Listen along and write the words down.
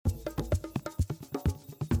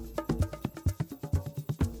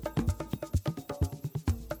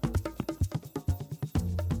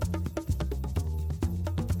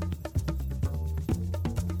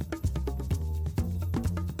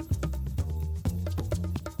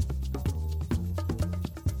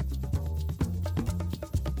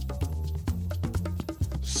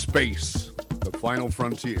Space, the final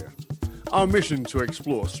frontier. Our mission to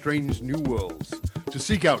explore strange new worlds, to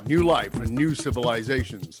seek out new life and new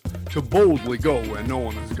civilizations, to boldly go where no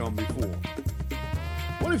one has gone before.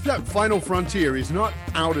 What if that final frontier is not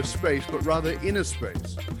outer space, but rather inner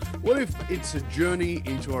space? What if it's a journey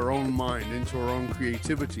into our own mind, into our own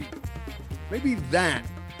creativity? Maybe that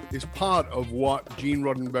is part of what Gene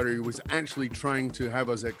Roddenberry was actually trying to have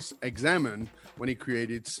us examine when he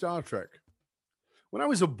created Star Trek. When I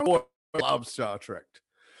was a boy, I loved Star Trek.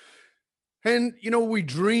 And, you know, we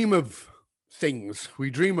dream of things. We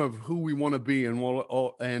dream of who we want to be. And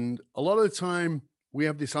a lot of the time, we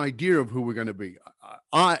have this idea of who we're going to be.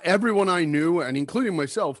 Everyone I knew, and including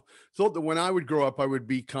myself, thought that when I would grow up, I would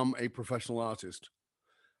become a professional artist.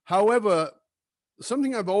 However,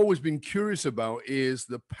 something I've always been curious about is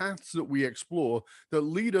the paths that we explore that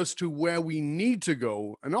lead us to where we need to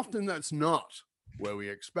go. And often that's not where we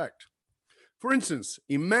expect. For instance,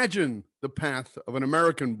 imagine the path of an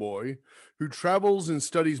American boy who travels and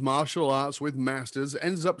studies martial arts with masters,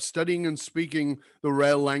 ends up studying and speaking the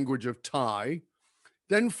rare language of Thai,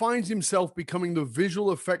 then finds himself becoming the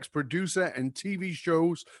visual effects producer and TV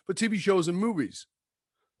shows and movies.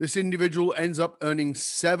 This individual ends up earning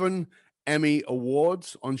 7 Emmy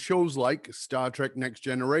Awards on shows like Star Trek Next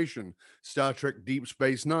Generation, Star Trek Deep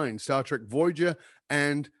Space Nine, Star Trek Voyager,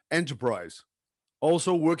 and Enterprise.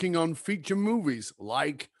 Also working on feature movies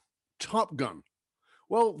like Top Gun.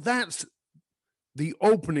 Well, that's the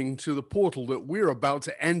opening to the portal that we're about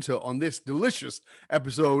to enter on this delicious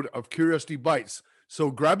episode of Curiosity Bites.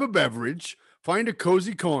 So grab a beverage, find a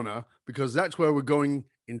cozy corner, because that's where we're going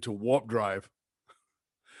into Warp Drive.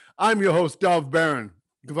 I'm your host, Dov Baron.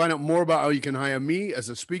 You can find out more about how you can hire me as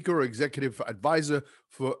a speaker or executive advisor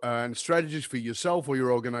and strategist for yourself or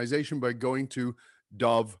your organization by going to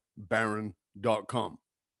dovbaron.com.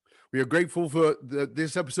 We are grateful for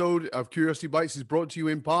this episode of Curiosity Bites is brought to you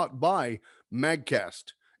in part by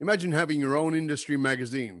Magcast. Imagine having your own industry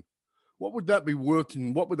magazine. What would that be worth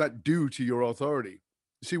and what would that do to your authority?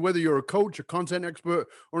 See, whether you're a coach, a content expert,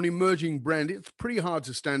 or an emerging brand, it's pretty hard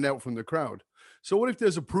to stand out from the crowd. So what if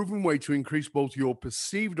there's a proven way to increase both your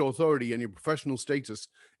perceived authority and your professional status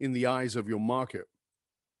in the eyes of your market?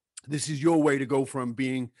 This is your way to go from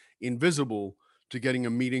being invisible to getting a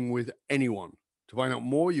meeting with anyone. To find out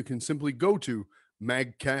more, you can simply go to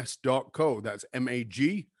magcast.co. That's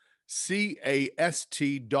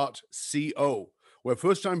magcast.co, where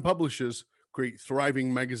first-time publishers create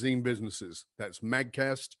thriving magazine businesses. That's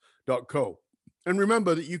magcast.co. And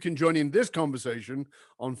remember that you can join in this conversation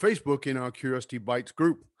on Facebook in our Curiosity Bites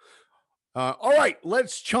group. All right,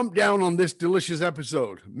 let's chomp down on this delicious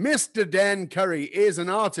episode. Mr. Dan Curry is an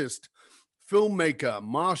artist, filmmaker,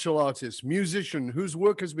 martial artist, musician whose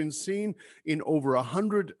work has been seen in over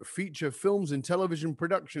 100 feature films and television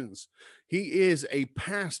productions. He is a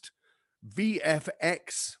past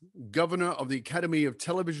VFX governor of the Academy of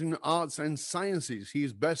Television Arts and Sciences. He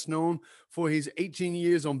is best known for his 18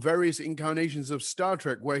 years on various incarnations of Star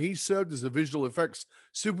Trek, where he served as a visual effects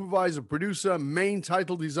supervisor, producer, main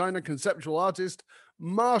title designer, conceptual artist,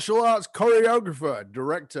 martial arts choreographer,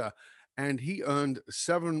 director, and he earned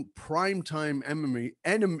 7 primetime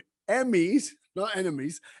Emmys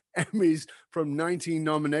from 19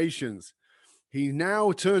 nominations. He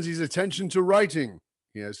now turns his attention to writing.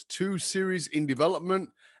 He has 2 series in development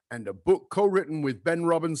and a book co-written with Ben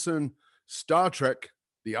Robinson, Star Trek,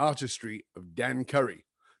 The Artistry of Dan Curry.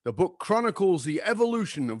 The book chronicles the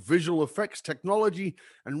evolution of visual effects technology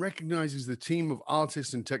and recognizes the team of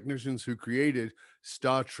artists and technicians who created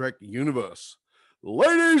Star Trek universe.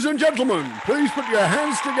 Ladies and gentlemen, please put your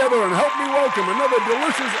hands together and help me welcome another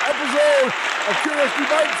delicious episode of Curiosity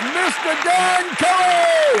Bites, Mr. Dan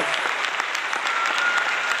Curry!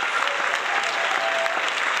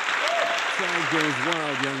 Sound goes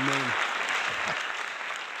wild, young man.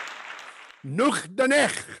 Nuch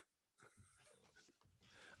danech.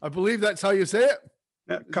 I believe that's how you say it.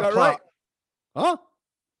 Yeah, is that right? Huh?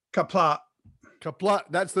 Kaplat. Kaplat.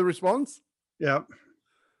 That's the response? Yeah.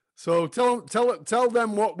 So tell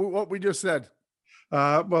them what we just said.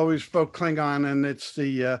 Well, we spoke Klingon, and it's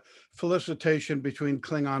the felicitation between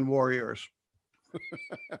Klingon warriors.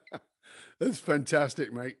 That's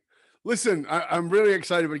fantastic, mate. Listen, I'm really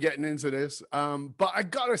excited about getting into this, but I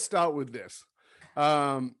got to start with this.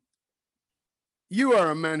 You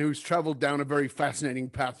are a man who's traveled down a very fascinating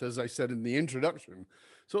path, as I said in the introduction.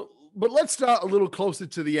 But let's start a little closer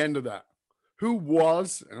to the end of that. Who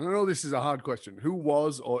was, and I know this is a hard question, who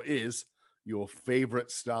was or is your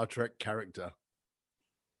favorite Star Trek character?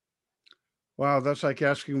 Wow, that's like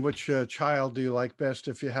asking which child do you like best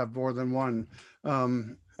if you have more than one.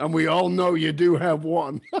 And we all know you do have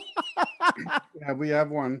one. Yeah, we have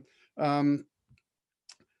one. Um,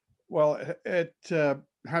 well, it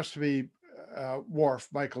has to be Worf,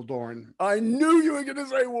 Michael Dorn. I knew you were going to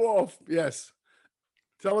say Worf. Yes.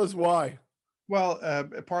 Tell us why. Well,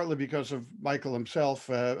 partly because of Michael himself,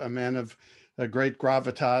 a man of great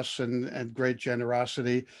gravitas and great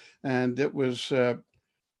generosity. And it was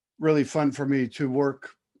really fun for me to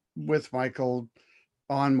work with Michael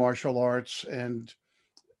on martial arts. And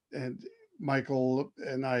Michael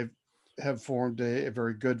and I have formed a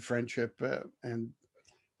very good friendship. And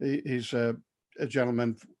he's a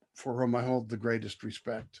gentleman for whom I hold the greatest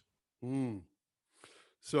respect. Mm.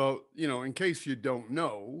 So, in case you don't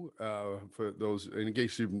know, for those, in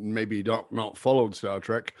case you maybe not followed Star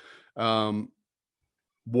Trek, um,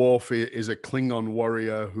 Worf is a Klingon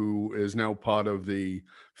warrior who is now part of the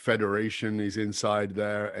Federation. He's inside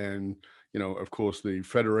there. And, of course, the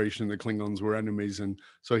Federation, the Klingons were enemies. And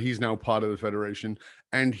so he's now part of the Federation.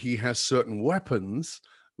 And he has certain weapons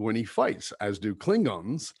when he fights, as do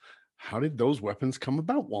Klingons. How did those weapons come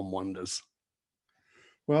about, one wonders?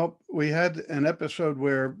 Well, we had an episode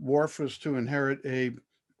where Worf was to inherit a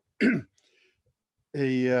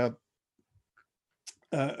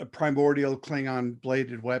a primordial Klingon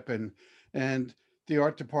bladed weapon, and the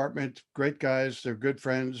art department, great guys, they're good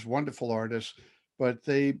friends, wonderful artists, but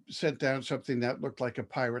they sent down something that looked like a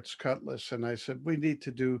pirate's cutlass, and I said we need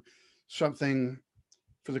to do something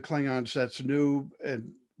for the Klingons that's new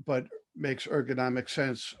and but makes ergonomic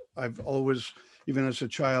sense. I've always, even as a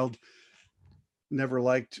child, never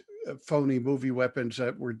liked phony movie weapons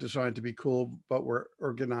that were designed to be cool but were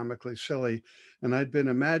ergonomically silly. And I'd been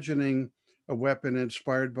imagining a weapon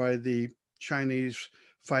inspired by the Chinese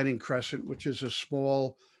fighting crescent, which is a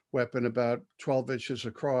small weapon about 12 inches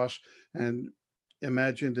across, and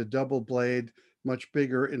imagined a double blade, much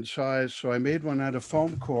bigger in size. So I made one out of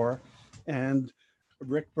foam core. And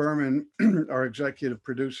Rick Berman, our executive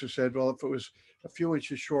producer, said, well, if it was a few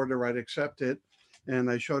inches shorter, I'd accept it. And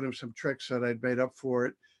I showed him some tricks that I'd made up for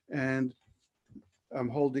it. And I'm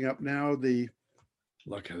holding up now the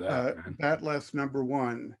Look at that, man. Batleth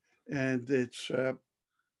 #1, and it's So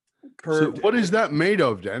curved. what is that made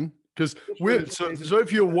of, Dan? Because we're so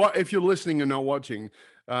if you're listening and not watching,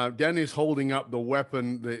 Dan is holding up the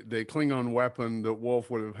weapon, the Klingon weapon that Worf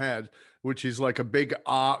would have had, which is like a big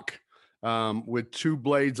arc with two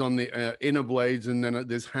blades on the inner blades, and then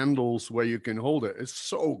there's handles where you can hold it. It's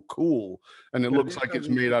so cool, and it looks like it's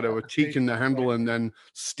made out of a teak in the handle and then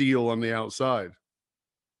steel on the outside.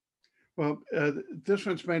 Well, this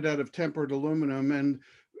one's made out of tempered aluminum, and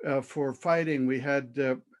for fighting, we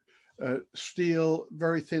had steel,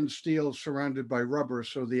 very thin steel surrounded by rubber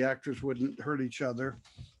so the actors wouldn't hurt each other.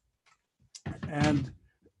 And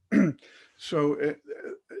so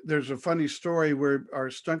there's a funny story where our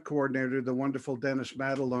stunt coordinator, the wonderful Dennis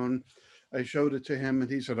Madelone, I showed it to him and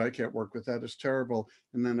he said, I can't work with that. It's terrible.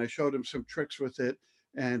 And then I showed him some tricks with it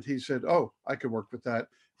and he said, oh, I could work with that.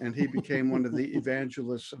 And he became one of the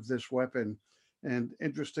evangelists of this weapon. And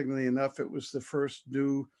interestingly enough, it was the first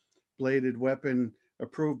new bladed weapon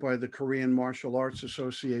approved by the Korean Martial Arts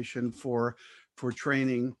Association for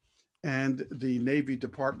training. And the Navy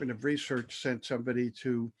Department of Research sent somebody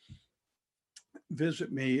to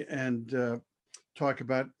visit me and talk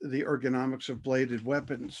about the ergonomics of bladed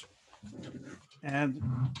weapons. And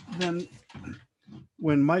then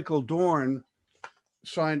when Michael Dorn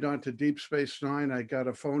signed on to Deep Space Nine, I got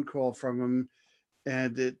a phone call from him,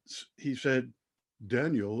 and he said,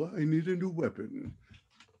 Daniel, I need a new weapon.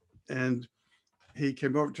 And he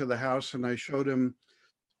came over to the house and I showed him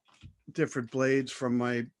different blades from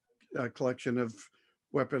my collection of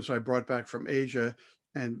weapons I brought back from Asia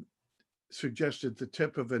and suggested the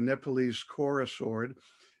tip of a Nepalese Kora sword.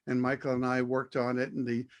 And Michael and I worked on it. And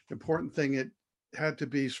the important thing, it had to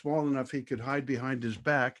be small enough he could hide behind his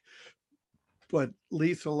back, but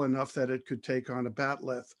lethal enough that it could take on a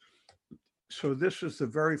batleth. So this is the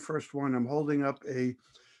very first one. I'm holding up a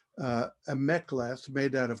mek'leth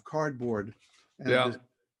made out of cardboard. And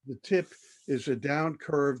the tip is a down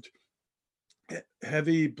curved,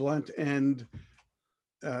 heavy blunt end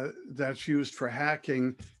that's used for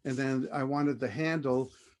hacking. And then I wanted the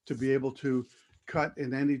handle to be able to cut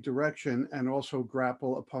in any direction and also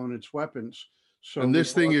grapple opponents' weapons. So and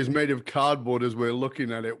this thing is made of cardboard as we're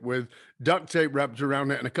looking at it, with duct tape wrapped around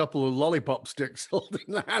it and a couple of lollipop sticks holding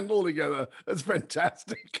the handle together. That's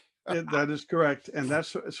fantastic. That is correct. And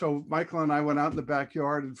that's so Michael and I went out in the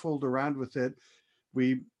backyard and fooled around with it.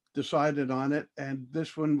 We decided on it, and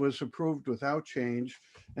this one was approved without change.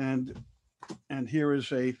 And here is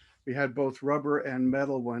we had both rubber and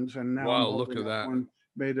metal ones, and now wow, look at that one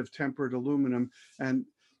made of tempered aluminum. And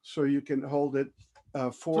so you can hold it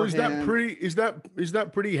So forehand. is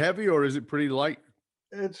that pretty heavy, or is it pretty light?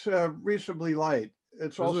 It's reasonably light.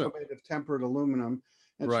 It's Is also it? made of tempered aluminum,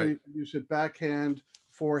 and so Right. you can use it backhand,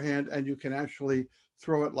 forehand, and you can actually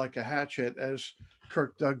throw it like a hatchet, as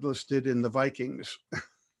Kirk Douglas did in the Vikings.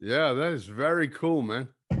 Yeah, that is very cool, man.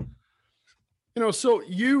 So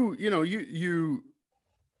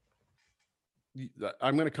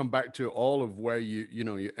I'm going to come back to all of where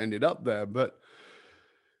you ended up there, but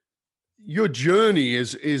your journey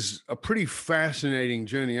is a pretty fascinating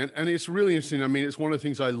journey, and it's really interesting. I mean, it's one of the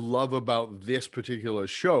things I love about this particular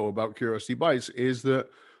show about Curiosity Bites is that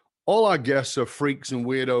all our guests are freaks and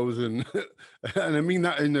weirdos, and and I mean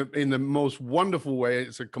that in the most wonderful way.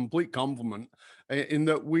 It's a complete compliment in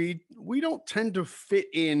that we don't tend to fit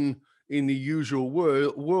in the usual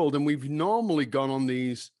world, and we've normally gone on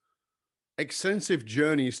these extensive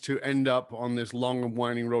journeys to end up on this long and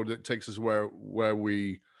winding road that takes us where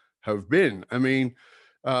we have been. I mean,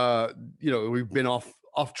 uh, we've been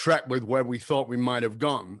off track with where we thought we might have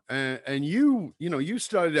gone, and you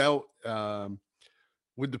started out.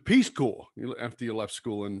 With the Peace Corps after you left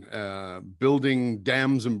school and building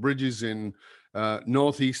dams and bridges in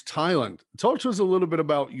northeast Thailand. Talk to us a little bit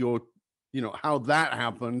about how that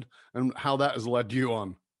happened and how that has led you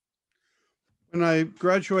on. When I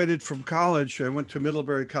graduated from college, I went to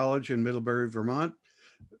Middlebury College in Middlebury, Vermont.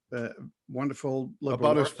 Wonderful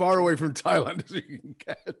liberal About as arts. far away from Thailand as you can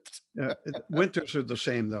get. Winters are the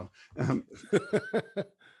same, though.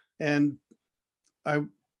 And I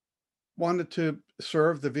wanted to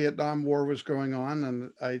serve. The Vietnam War was going on,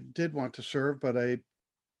 and I did want to serve, but I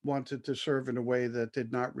wanted to serve in a way that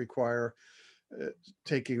did not require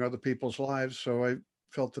taking other people's lives. So I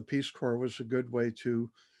felt the Peace Corps was a good way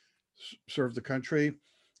to serve the country.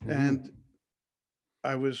 And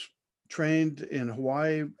I was trained in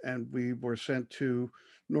Hawaii, and we were sent to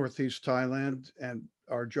northeast Thailand, and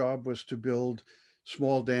our job was to build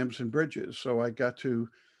small dams and bridges. So I got to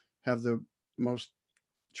have the most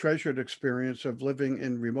treasured experience of living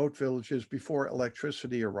in remote villages before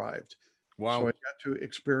electricity arrived. Wow. So I got to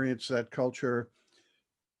experience that culture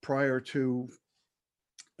prior to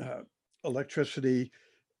electricity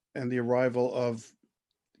and the arrival of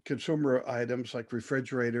consumer items like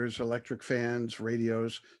refrigerators, electric fans,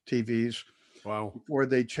 radios, TVs, Wow. before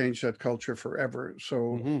they changed that culture forever.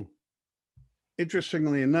 So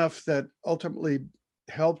interestingly enough, that ultimately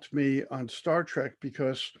helped me on Star Trek,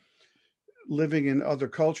 because living in other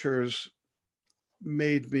cultures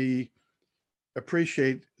made me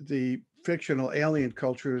appreciate the fictional alien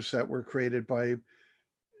cultures that were created by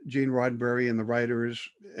Gene Roddenberry and the writers.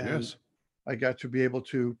 And Yes. I got to be able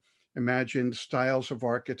to imagine styles of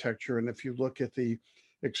architecture. And if you look at the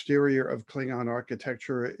exterior of Klingon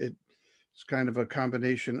architecture, it's kind of a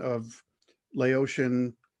combination of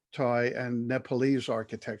Laotian, Thai, and Nepalese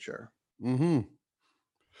architecture.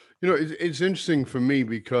 It's interesting for me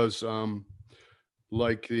because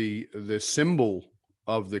like the symbol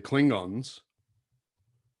of the Klingons,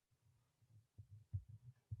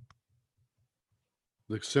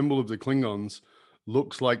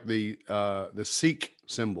 looks like the Sikh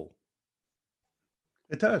symbol.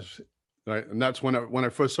 It does. Right. And that's when I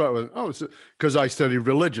first saw it, it's because I studied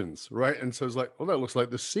religions, right? And so it's like, that looks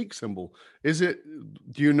like the Sikh symbol. Do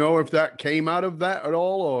you know if that came out of that at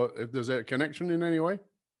all, or if there's a connection in any way?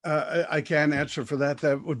 I can't answer for that.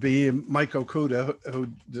 That would be Mike Okuda, who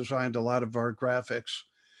designed a lot of our graphics.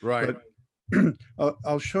 Right. But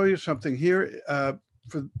I'll show you something here.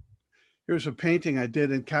 Here's a painting I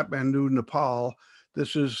did in Kathmandu, Nepal.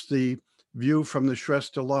 This is the view from the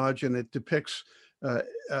Shrestha Lodge, and it depicts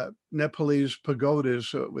Nepalese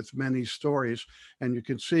pagodas with many stories. And you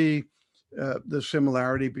can see the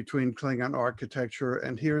similarity between Klingon architecture.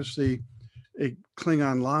 And here's a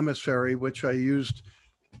Klingon lamasery, which I used.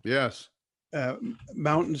 Yes.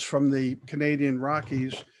 Mountains from the Canadian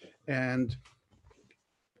Rockies and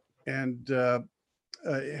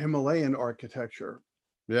Himalayan architecture.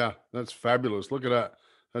 Yeah, that's fabulous. Look at that.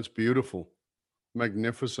 That's beautiful.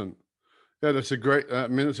 Magnificent. Yeah, that's a great,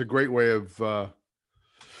 it's a great way of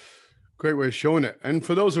showing it. And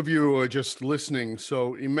for those of you who are just listening,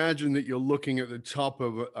 so imagine that you're looking at the top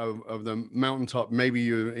of the mountaintop. Maybe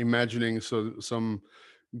you're imagining some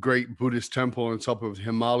great Buddhist temple on top of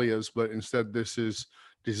Himalayas, but instead this is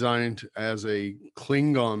designed as a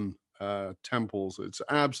Klingon temples. It's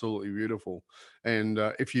absolutely beautiful. And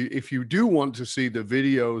if you do want to see the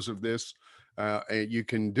videos of this, you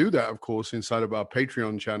can do that, of course, inside of our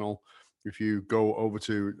Patreon channel. If you go over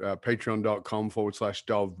to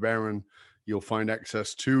patreon.com/Dov Baron, you'll find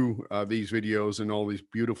access to these videos and all these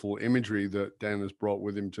beautiful imagery that Dan has brought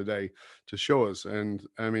with him today to show us. And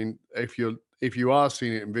I mean, if you are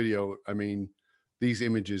seeing it in video, I mean, these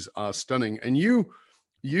images are stunning. And you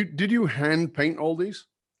did you hand paint all these?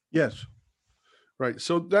 Yes. Right.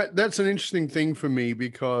 So that's an interesting thing for me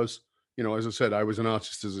because, you know, as I said, I was an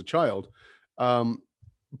artist as a child. Um,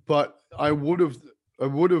 but I would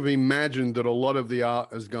have imagined that a lot of the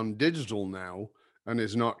art has gone digital now and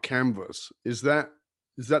is not canvas. Is that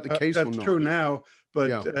the case or That's not? true now, but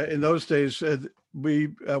Yeah. in those days, we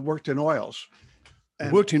worked in oils. You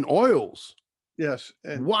And worked in oils. yes,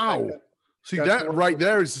 and I Wow. See, got to that work right with,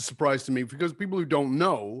 there is a surprise to me because people who don't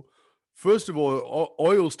know, first of all,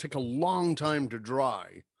 oils take a long time to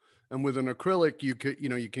dry. And with an acrylic, you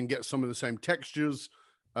can get some of the same textures,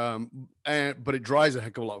 but it dries a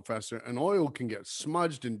heck of a lot faster. And oil can get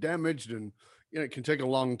smudged and damaged, and it can take a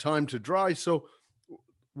long time to dry. So,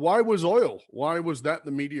 why was oil? Why was that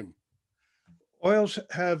the medium? oils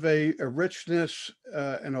have a richness,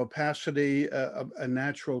 an opacity, a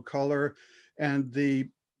natural color, and the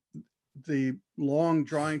long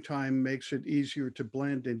drying time makes it easier to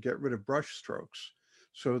blend and get rid of brush strokes,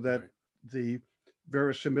 so that Right. the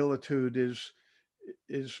verisimilitude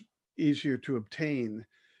is easier to obtain.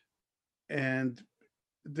 And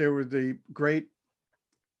there were the great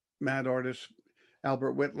matte artists,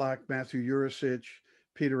 Albert Whitlock, Matthew Urosich,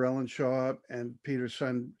 Peter Ellenshaw, and Peter's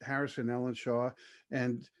son Harrison Ellenshaw,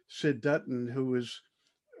 and Sid Dutton, who was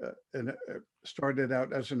started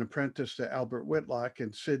out as an apprentice to Albert Whitlock,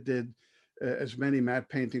 and Sid did as many matte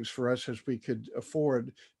paintings for us as we could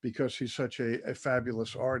afford because he's such a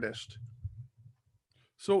fabulous artist.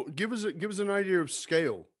 So, give us an idea of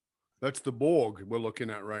scale. That's the Borg we're looking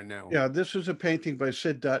at right now. Yeah, this is a painting by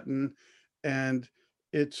Sid Dutton, and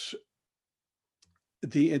it's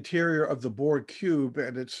the interior of the Borg cube,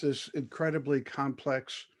 and it's this incredibly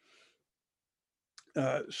complex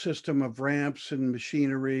system of ramps and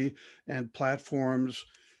machinery and platforms.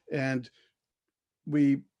 And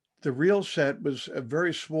we the real set was a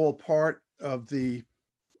very small part of the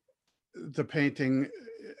painting,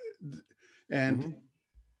 and Hmm.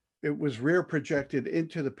 it was rear projected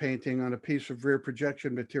into the painting on a piece of rear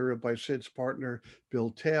projection material by Sid's partner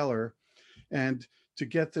Bill Taylor. And to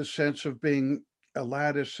get this sense of being a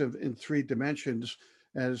lattice in 3 dimensions,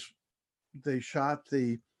 as they shot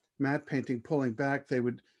the matte painting pulling back, they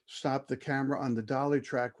would stop the camera on the dolly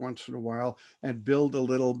track once in a while and build a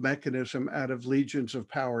little mechanism out of legions of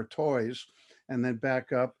power toys and then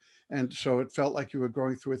back up. And so it felt like you were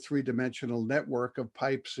going through a 3 dimensional network of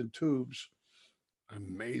pipes and tubes.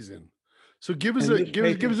 Amazing. So And this give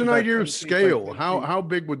painting us is an about idea of 10 feet by scale. 10 feet, How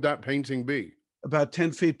big would that painting be? about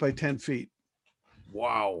 10 feet by 10 feet.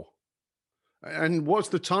 Wow. And what's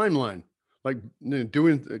the timeline? Like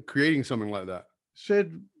creating something like that?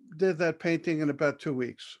 Sid did that painting in about 2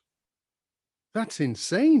 weeks. That's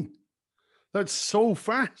insane. That's so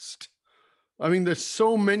fast. I mean, there's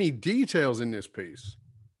so many details in this piece.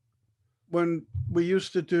 When we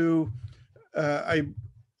used to do, I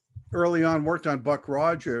early on worked on Buck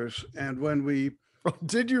Rogers, and when we,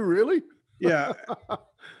 Did you really? yeah,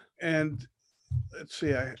 and let's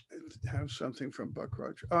see, I have something from Buck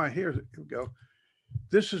Rogers. Oh, here we go.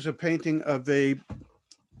 This is a painting of a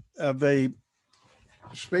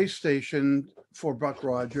space station for Buck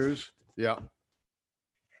Rogers, Yeah.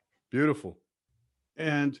 Beautiful.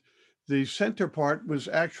 and the center part was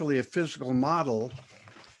actually a physical model.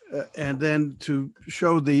 And then to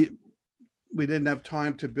show we didn't have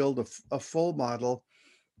time to build a full model.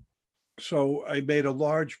 So I made a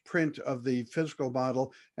large print of the physical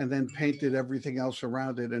model and then painted everything else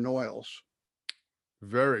around it in oils.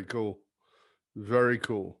 Very cool. Very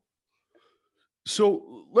cool.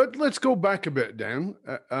 So let's go back a bit, Dan.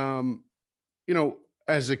 You know,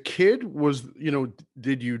 as a kid,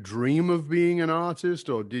 did you dream of being an artist,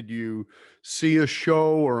 or did you see a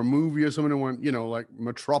show or a movie or something and went, like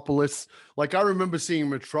Metropolis? Like I remember seeing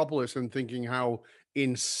Metropolis and thinking how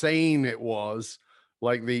insane it was,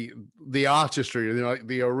 like the artistry, like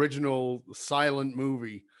the original silent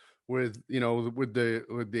movie with the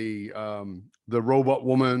robot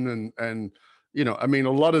woman and I mean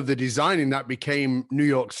a lot of the design in that became New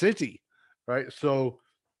York City, right? So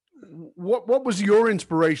what was your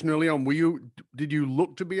inspiration early on? Did you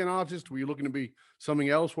look to be an artist? Were you looking to be something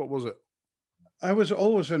else? What was it? I was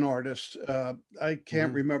always an artist. I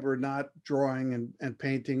can't Mhm. remember not drawing and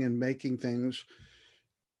painting and making things.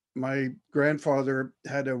 My grandfather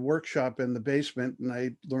had a workshop in the basement, and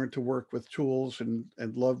I learned to work with tools and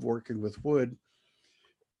love working with wood.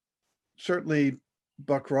 Certainly,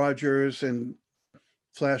 Buck Rogers and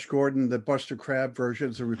Flash Gordon, the Buster Crab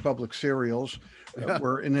versions, the Republic serials Yeah.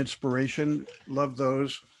 were an inspiration. Love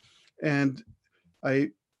those. And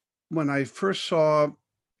I, when I first saw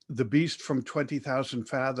The Beast from 20,000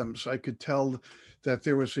 Fathoms, I could tell that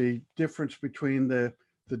there was a difference between the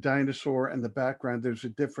dinosaur and the background. There's a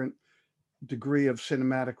different degree of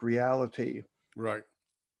cinematic reality. Right.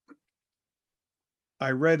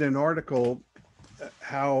 I read an article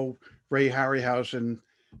how Ray Harryhausen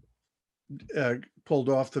pulled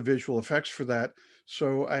off the visual effects for that.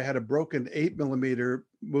 So I had a broken 8mm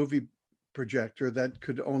movie projector that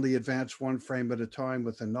could only advance one frame at a time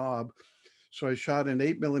with a knob. So I shot an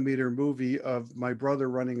 8mm movie of my brother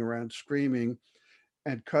running around screaming,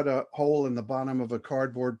 and cut a hole in the bottom of a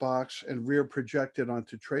cardboard box and rear projected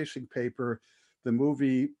onto tracing paper the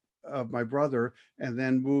movie of my brother, and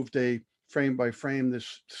then moved a frame by frame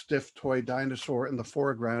this stiff toy dinosaur in the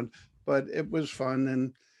foreground. But it was fun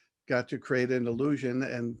and got to create an illusion.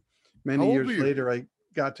 And How many old were years you? later, I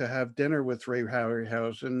got to have dinner with Ray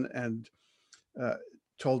Harryhausen and uh,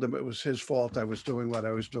 told him it was his fault I was doing what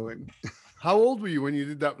I was doing. How old were you when you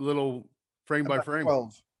did that little frame by About frame?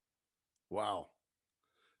 12. Wow.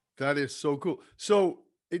 That is so cool. So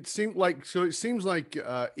it seems like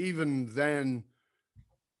even then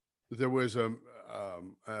there was a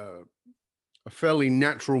fairly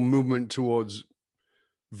natural movement towards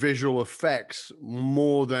visual effects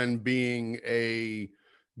more than being a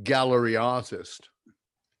gallery artist.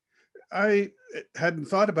 I hadn't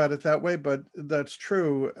thought about it that way, but that's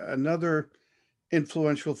true. Another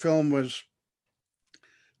influential film was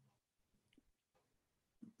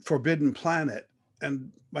Forbidden Planet.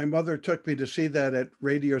 And my mother took me to see that at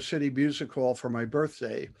Radio City Music Hall for my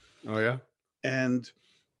birthday. Oh yeah. And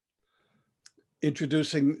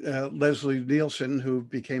introducing Leslie Nielsen, who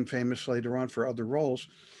became famous later on for other roles.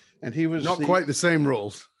 And Not quite the same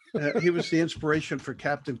roles. he was the inspiration for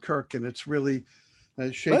Captain Kirk. And it's really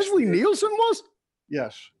Leslie Nielsen was?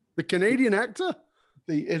 Yes. The Canadian actor?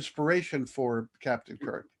 The inspiration for Captain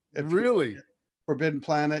Kirk. Really? Forbidden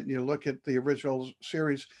Planet, and you look at the original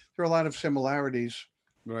series, there are a lot of similarities.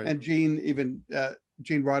 Right. And Gene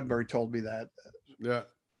Roddenberry told me that. Yeah.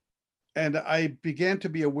 And I began to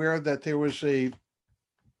be aware that there was a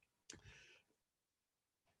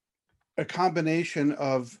combination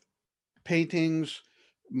of paintings,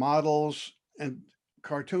 models, and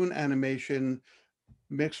cartoon animation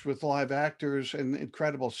mixed with live actors and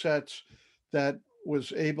incredible sets that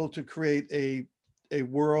was able to create a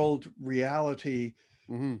world reality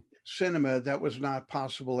cinema that was not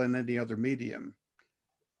possible in any other medium.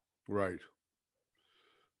 Right.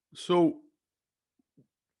 So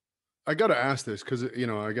I got to ask this because,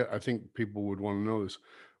 I think people would want to know this.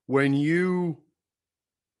 When you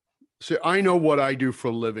say, I know what I do for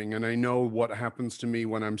a living, and I know what happens to me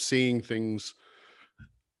when I'm seeing things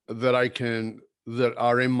that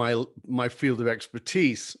are in my field of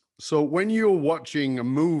expertise. So when you're watching a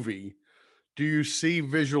movie, do you see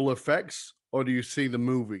visual effects or do you see the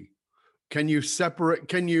movie? Can you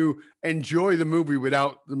enjoy the movie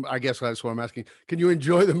without, I guess that's what I'm asking. Can you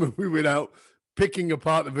enjoy the movie without picking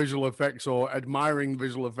apart the visual effects or admiring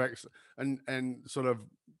visual effects and sort of,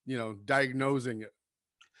 diagnosing it?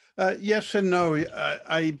 Yes and no.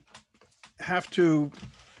 I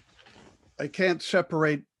can't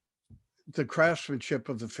separate the craftsmanship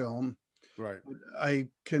of the film. Right. I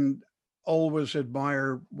can always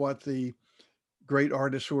admire what the great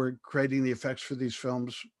artists who are creating the effects for these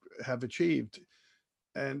films have achieved.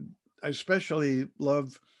 And I especially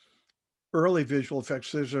love early visual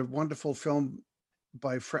effects. There's a wonderful film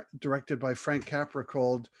directed by Frank Capra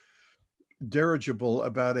called Dirigible,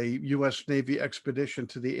 about a US Navy expedition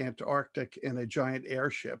to the Antarctic in a giant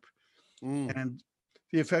airship. And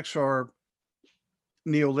the effects are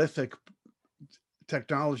Neolithic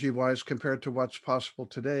technology-wise compared to what's possible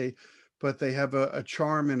today, but they have a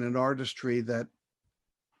charm and an artistry that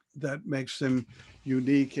makes them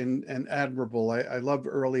unique and admirable. I love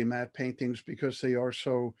early matte paintings because they are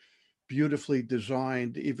so beautifully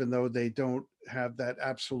designed, even though they don't have that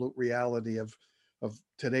absolute reality of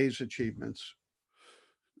today's achievements.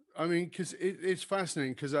 I mean, because it's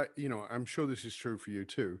fascinating because I'm sure this is true for you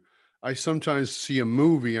too. I sometimes see a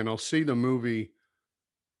movie and I'll see the movie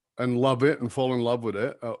and love it and fall in love with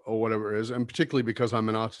it or whatever it is. And particularly because I'm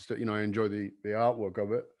an artist, I enjoy the artwork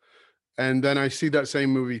of it. And then I see that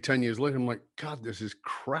same movie 10 years later. I'm like, God, this is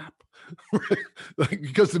crap. Like,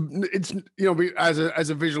 because it's, as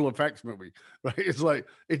a visual effects movie, right? It's like,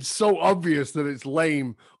 it's so obvious that it's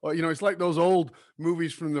lame. Or, it's like those old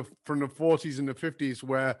movies from the 40s and the 50s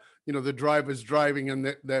where, the driver's driving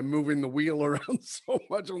and they're moving the wheel around so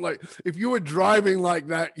much. I'm like, if you were driving like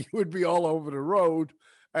that, you would be all over the road.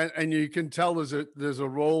 And you can tell there's a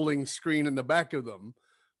rolling screen in the back of them.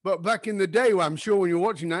 But back in the day, I'm sure when you're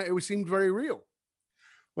watching that, it seemed very real.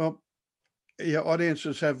 Well, yeah,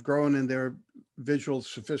 audiences have grown in their visual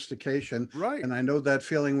sophistication, Right. and I know that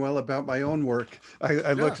feeling well about my own work.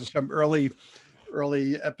 I looked Yeah. at some early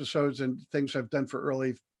episodes and things I've done for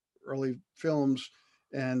early films,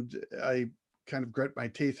 and I kind of grit my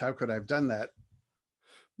teeth. How could I have done that?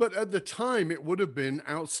 But at the time, it would have been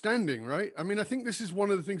outstanding, right? I mean, I think this is one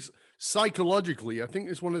of the things psychologically, I think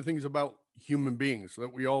it's one of the things about human beings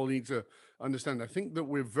that we all need to understand. I think that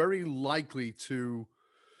we're very likely to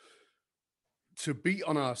beat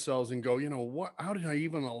on ourselves and go, what, how did I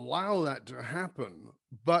even allow that to happen?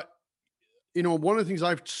 But, one of the things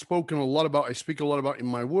I've spoken a lot about, I speak a lot about in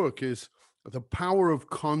my work is the power of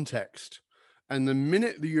context. And the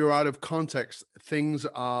minute that you're out of context, things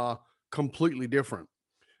are completely different.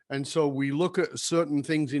 And so we look at certain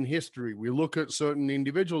things in history, we look at certain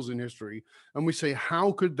individuals in history, and we say,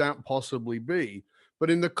 how could that possibly be? But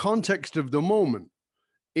in the context of the moment,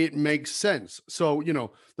 it makes sense. So,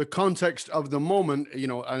 the context of the moment,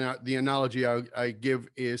 and the analogy I give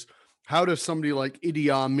is, how does somebody like Idi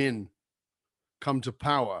Amin come to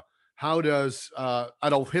power? How does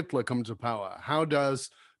Adolf Hitler come to power? How does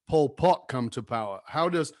Pol Pot come to power? How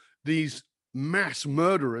does these mass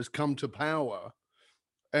murderers come to power?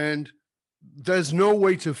 And there's no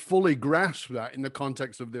way to fully grasp that in the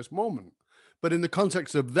context of this moment. But in the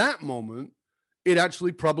context of that moment, it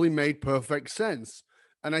actually probably made perfect sense.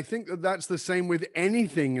 And I think that that's the same with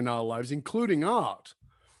anything in our lives, including art.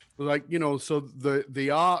 Like, so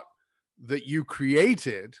the art that you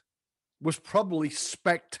created was probably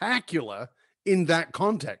spectacular in that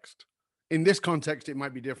context. In this context, it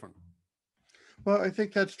might be different. Well, I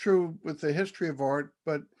think that's true with the history of art,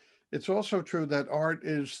 but it's also true that art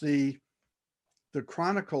is the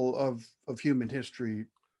chronicle of human history,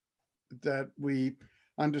 that we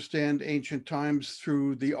understand ancient times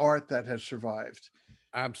through the art that has survived.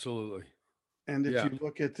 Absolutely. And if Yeah. you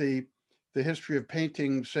look at the history of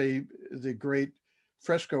painting, say the great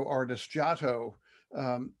fresco artist Giotto,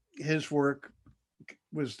 his work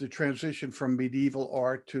was the transition from medieval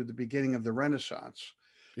art to the beginning of the Renaissance.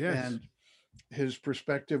 Yes. And his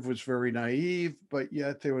perspective was very naive, but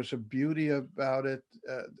yet there was a beauty about it.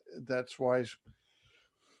 That's why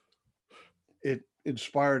it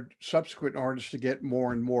inspired subsequent artists to get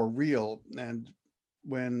more and more real. And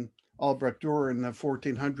when Albrecht Dürer in the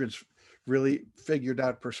 1400s really figured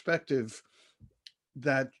out perspective,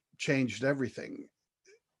 that changed everything.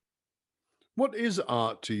 What is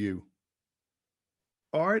art to you?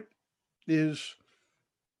 Art is,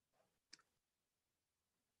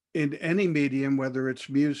 in any medium, whether it's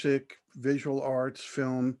music, visual arts,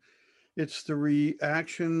 film, it's the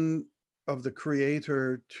reaction of the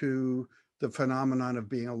creator to the phenomenon of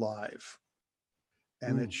being alive.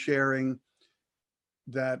 And it's sharing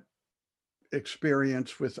that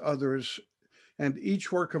experience with others. And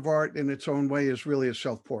each work of art in its own way is really a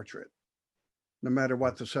self-portrait, no matter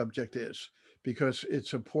what the subject is, because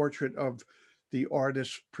it's a portrait of the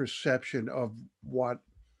artist's perception of what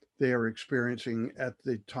they are experiencing at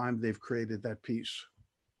the time they've created that piece.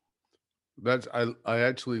 That's I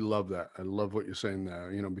actually love that. I love what you're saying there.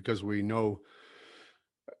 Because we know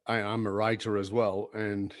I'm a writer as well,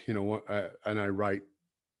 and and I write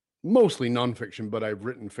mostly nonfiction, but I've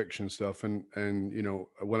written fiction stuff. And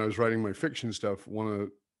when I was writing my fiction stuff, one of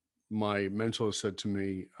my mentors said to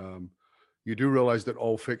me, "You do realize that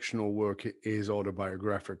all fictional work is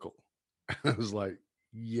autobiographical." I was like,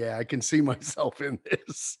 yeah, I can see myself in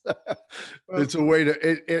this. Well, It's a way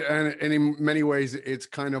to and in many ways, it's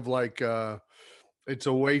kind of like it's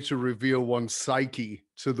a way to reveal one's psyche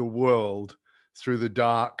to the world through the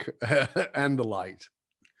dark and the light.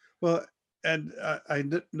 well, and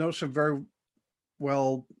know some very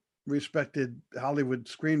well respected Hollywood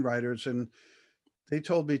screenwriters, and they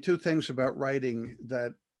told me two things about writing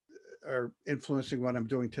that are influencing what I'm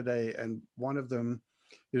doing today. And one of them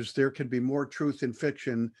is there can be more truth in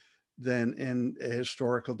fiction than in a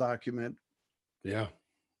historical document. Yeah.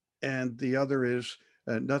 And the other is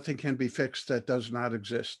nothing can be fixed that does not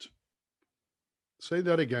exist. Say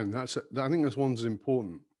that again. I think this one's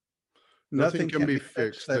important. Nothing can be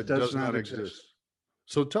fixed that does not exist.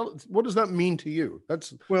 So what does that mean to you?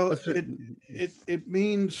 Well, that's it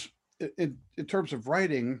means in terms of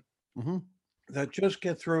writing, Hmm. that just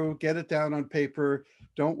get through, get it down on paper.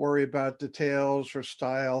 Don't worry about details or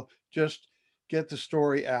style. Just get the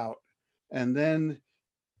story out. And then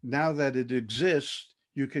now that it exists,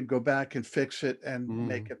 you can go back and fix it and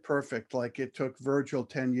make Mm. it perfect. Like it took Virgil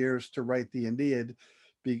 10 years to write the Aeneid,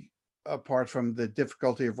 be, apart from the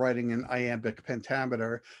difficulty of writing an iambic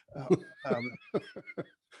pentameter. Uh, um,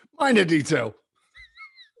 Minor detail.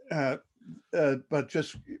 uh, but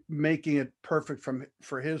just making it perfect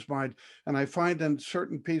for his mind. And I find in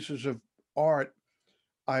certain pieces of art,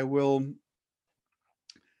 I will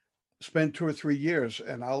spend 2 or 3 years,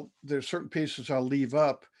 and there's certain pieces I'll leave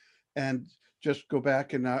up, and just go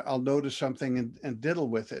back and I'll notice something and diddle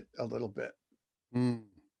with it a little bit. Mm.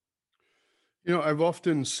 You know, I've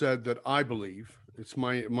often said that I believe it's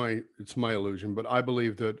my illusion, but I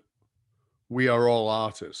believe that we are all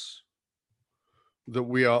artists. That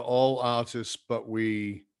we are all artists, but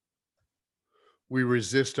we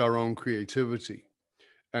resist our own creativity.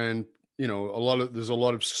 And you know, there's a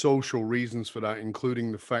lot of social reasons for that,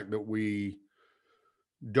 including the fact that we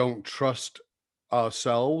don't trust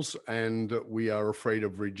ourselves and that we are afraid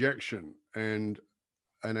of rejection. And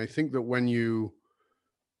I think that when you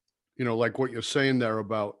know, like what you're saying there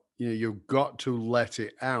about, you know, you've got to let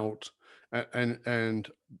it out. And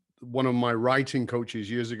one of my writing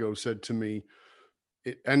coaches years ago said to me,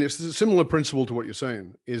 and it's a similar principle to what you're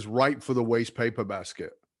saying, is write for the waste paper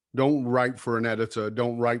basket. Don't write for an editor.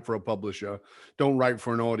 Don't write for a publisher. Don't write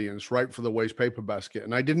for an audience. Write for the waste paper basket.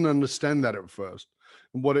 And I didn't understand that at first.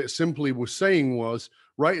 And what it simply was saying was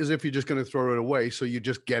write as if you're just going to throw it away. So you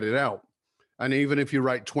just get it out. And even if you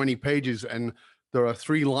write 20 pages and there are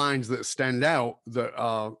 3 lines that stand out that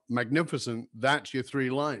are magnificent, that's your 3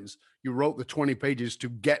 lines. You wrote the 20 pages to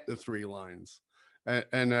get the 3 lines.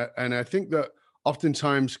 And I think that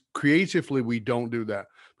oftentimes creatively we don't do that,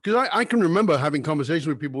 because I can remember having conversations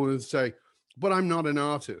with people who say, but I'm not an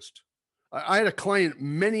artist. I had a client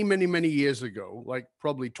many years ago, like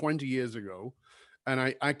probably 20 years ago,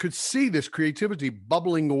 and I could see this creativity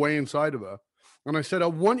bubbling away inside of her. And I said, I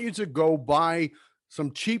want you to go buy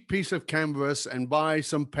some cheap piece of canvas and buy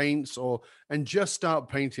some paints and just start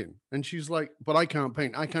painting. And she's like, but I can't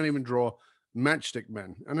paint. I can't even draw matchstick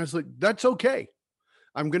men. And I was like, that's okay.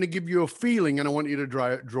 I'm going to give you a feeling and I want you to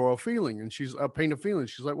draw a feeling. And paint a feeling.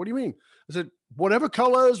 She's like, what do you mean? I said, whatever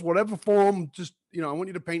colors, whatever form, just, you know, I want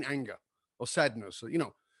you to paint anger or sadness. You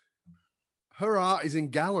know, her art is in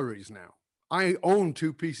galleries now. I own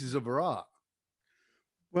 2 pieces of her art.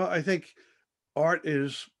 Well, I think art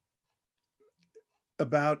is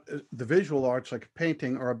about the visual arts, like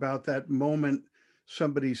painting, are about that moment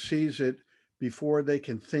somebody sees it before they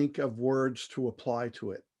can think of words to apply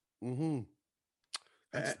to it. Mm-hmm.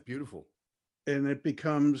 That's A- beautiful. And it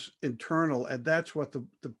becomes internal. And that's what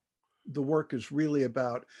the work is really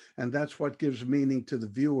about. And that's what gives meaning to the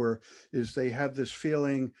viewer, is they have this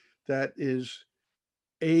feeling that is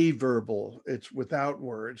a-verbal. It's without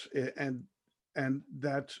words. And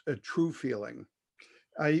that's a true feeling.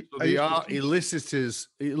 So I the used to art teach.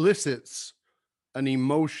 elicits an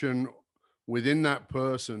emotion within that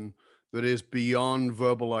person that is beyond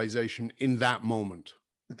verbalization in that moment.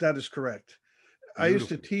 That is correct. I used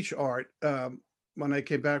to Beautiful. teach art. When I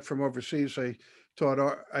came back from overseas, I taught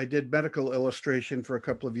art. I did medical illustration for a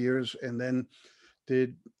couple of years, and then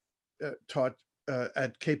did taught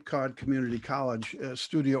at Cape Cod Community College,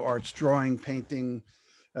 studio arts, drawing, painting,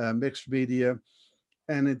 mixed media.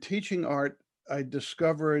 And in teaching art, I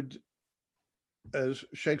discovered, as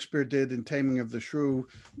Shakespeare did in Taming of the Shrew,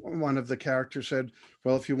 one of the characters said,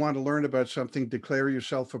 well, if you want to learn about something, declare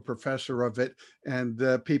yourself a professor of it, and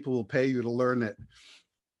people will pay you to learn it.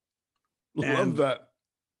 Love And that.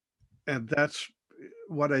 that's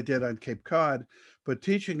what I did on Cape Cod. But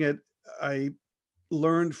teaching it, I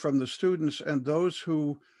learned from the students, and those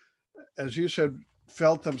who, as you said,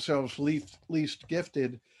 felt themselves least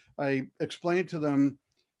gifted. I explained to them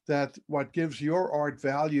that what gives your art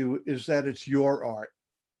value is that it's your art.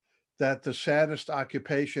 That the saddest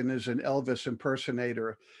occupation is an Elvis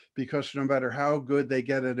impersonator, because no matter how good they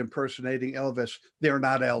get at impersonating Elvis, they're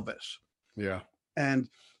not Elvis. Yeah. And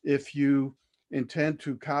if you intend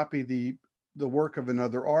to copy the work of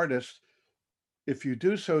another artist, if you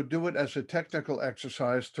do so, do it as a technical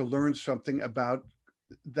exercise to learn something about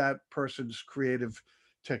that person's creative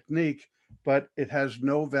technique, but it has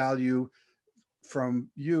no value from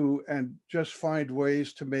you, and just find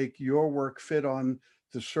ways to make your work fit on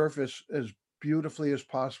the surface as beautifully as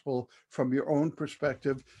possible from your own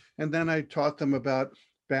perspective. And then I taught them about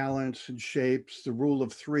balance and shapes, the rule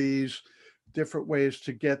of threes, different ways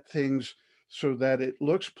to get things so that it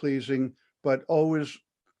looks pleasing, but always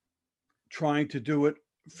trying to do it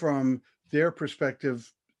from their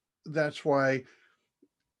perspective. That's why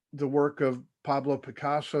the work of Pablo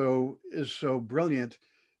Picasso is so brilliant.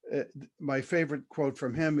 My favorite quote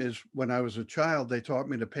from him is, "When I was a child, they taught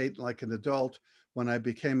me to paint like an adult. When I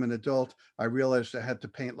became an adult, I realized I had to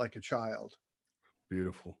paint like a child."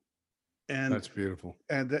 Beautiful. And That's beautiful.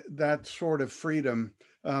 and that sort of freedom.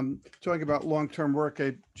 Talking about long-term work,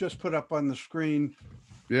 I just put up on the screen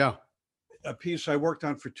Yeah. a piece I worked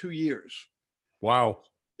on for 2 years. Wow.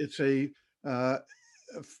 It's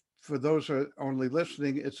for those who are only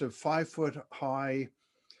listening, it's a 5-foot high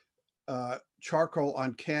charcoal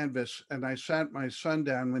on canvas. And I sat my son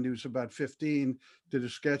down when he was about 15, did a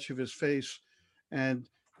sketch of his face, and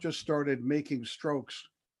just started making strokes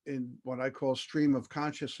in what I call stream of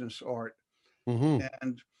consciousness art.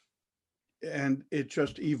 Mm-hmm. And it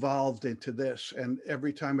just evolved into this. And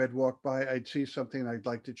every time I'd walk by, I'd see something I'd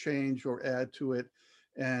like to change or add to it.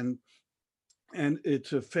 And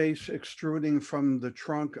it's a face extruding from the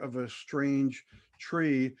trunk of a strange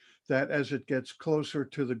tree that, as it gets closer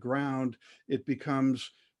to the ground, it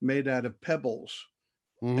becomes made out of pebbles.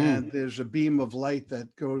 Mm-hmm. And there's a beam of light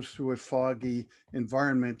that goes through a foggy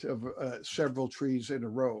environment of several trees in a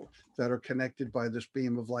row that are connected by this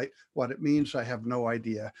beam of light. What it means, I have no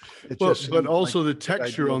idea. But also the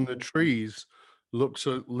texture on the trees looks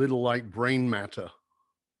a little like brain matter.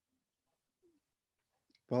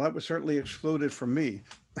 Well, that was certainly excluded from me.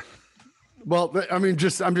 Well, I mean,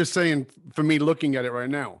 I'm just saying, for me looking at it right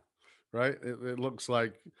now, right? It looks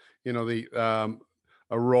like,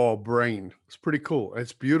 a raw brain. It's pretty cool.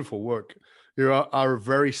 It's beautiful work. You are a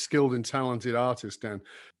very skilled and talented artist, Dan.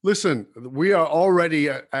 Listen, we are already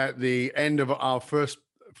at the end of our first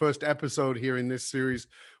episode here in this series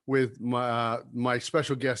with my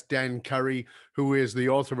special guest, Dan Curry, who is the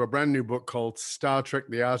author of a brand new book called Star Trek: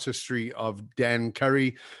 The Artistry of Dan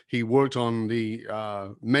Curry. He worked on the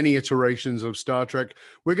many iterations of Star Trek.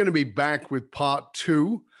 We're going to be back with part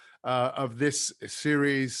 2 of this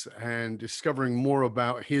series and discovering more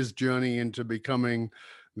about his journey into becoming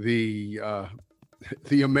the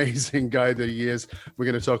amazing guy that he is. We're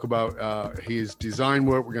going to talk about his design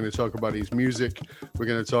work. We're going to talk about his music. We're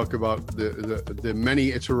going to talk about the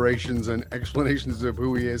many iterations and explanations of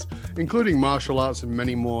who he is, including martial arts and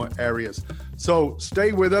many more areas. So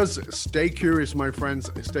stay with us. Stay curious, my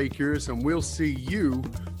friends. Stay curious, and we'll see you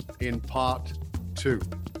in part 2.